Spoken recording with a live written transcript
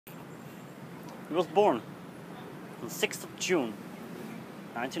He was born on 6th of June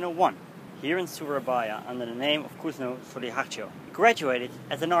 1901 here in Surabaya under the name of Kusno Sudiharjo. He graduated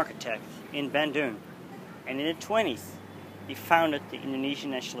as an architect in Bandung, and in the 20s he founded the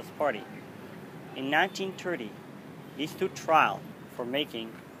Indonesian Nationalist Party. In 1930 he stood trial for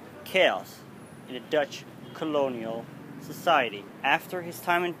making chaos in the Dutch colonial society. After his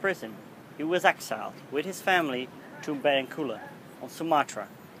time in prison, he was exiled with his family to Bengkulu on Sumatra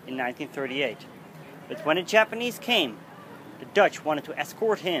in 1938. But when the Japanese came, the Dutch wanted to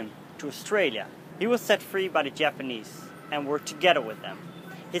escort him to Australia. He was set free by the Japanese and worked together with them.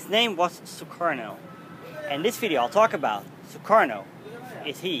 His name was Sukarno. And in this video I'll talk about Sukarno.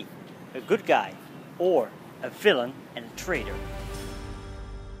 Is he a good guy or a villain and a traitor?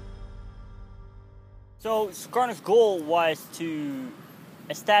 So Sukarno's goal was to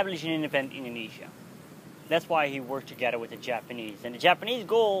establish an independent Indonesia. That's why he worked together with the Japanese. And the Japanese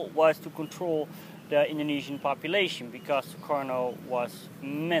goal was to control the Indonesian population because Sukarno was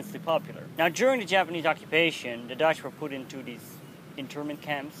immensely popular. Now during the Japanese occupation, the Dutch were put into these internment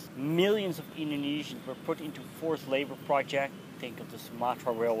camps. Millions of Indonesians were put into forced labor projects. Think of the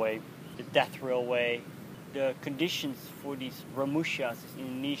Sumatra Railway, the Death Railway. The conditions for these Ramushas,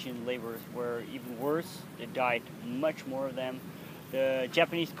 Indonesian laborers, were even worse. They died much more of them. The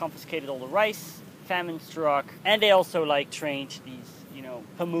Japanese confiscated all the rice, famine struck, and they also trained these,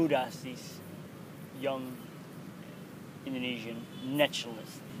 pemudas, these young Indonesian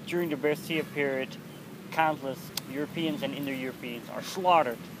nationalists. During the Bersia period, countless Europeans and Indo-Europeans are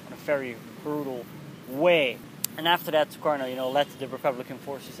slaughtered in a very brutal way. And after that, Sukarno, led the Republican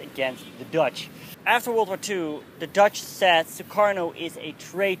forces against the Dutch. After World War II, the Dutch said Sukarno is a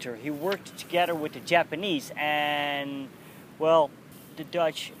traitor. He worked together with the Japanese, and, well, the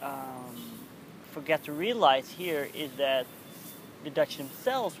Dutch forget to realize here is that the Dutch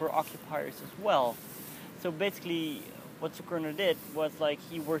themselves were occupiers as well. So basically, what Sukarno did was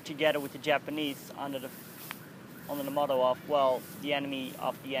he worked together with the Japanese under the motto of, well, the enemy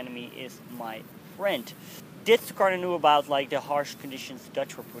of the enemy is my friend. Did Sukarno know about the harsh conditions the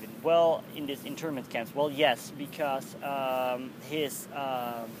Dutch were put in? Well, in these internment camps, well, yes, because his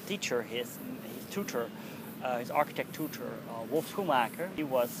teacher, his tutor, his architect tutor, Wolf Schumacher, he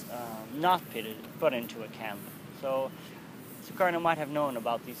was not put into a camp. So Sukarno might have known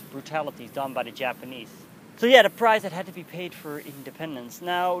about these brutalities done by the Japanese. So yeah, the price that had to be paid for independence.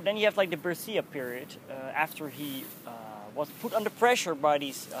 Now, then you have the Bersia period, after he was put under pressure by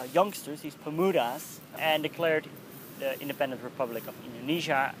these youngsters, these pemudas, and declared the Independent Republic of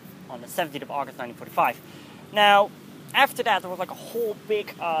Indonesia on the 17th of August 1945. Now, after that, there was a whole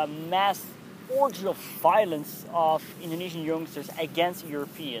big mass orgy of violence of Indonesian youngsters against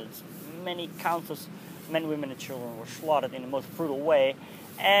Europeans. Many countless men, women, and children were slaughtered in the most brutal way.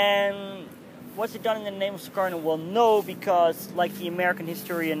 And was it done in the name of Sukarno? Well, no, because like the American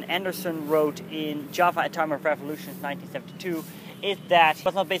historian Anderson wrote in Java, A Time of Revolution, 1972, is that it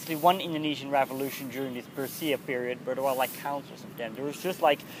was not basically one Indonesian revolution during this Bersia period, but there were countless of them. There was just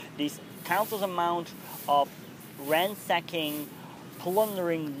these countless amount of ransacking,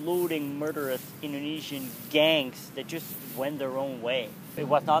 plundering, looting, murderous Indonesian gangs that just went their own way. It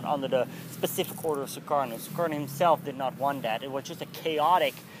was not under the specific order of Sukarno. Sukarno himself did not want that. It was just a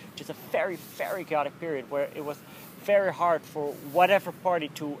very, very chaotic period where it was very hard for whatever party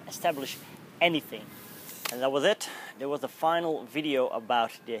to establish anything. And that was it. There was the final video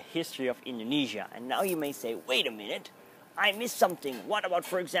about the history of Indonesia. And now you may say, wait a minute, I missed something. What about,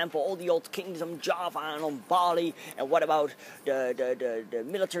 for example, all the old kingdoms on Java and on Bali? And what about the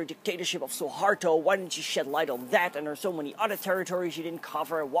military dictatorship of Suharto? Why didn't you shed light on that? And there are so many other territories you didn't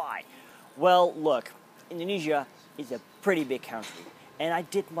cover. Why? Well, look, Indonesia is a pretty big country. And I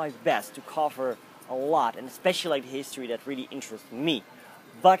did my best to cover a lot, and especially the history that really interests me.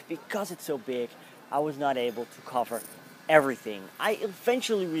 But because it's so big, I was not able to cover everything. I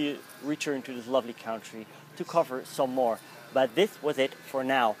eventually returned to this lovely country to cover some more. But this was it for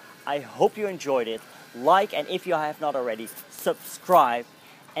now. I hope you enjoyed it. Like, and if you have not already, subscribe.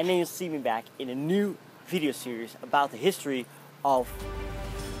 And then you'll see me back in a new video series about the history of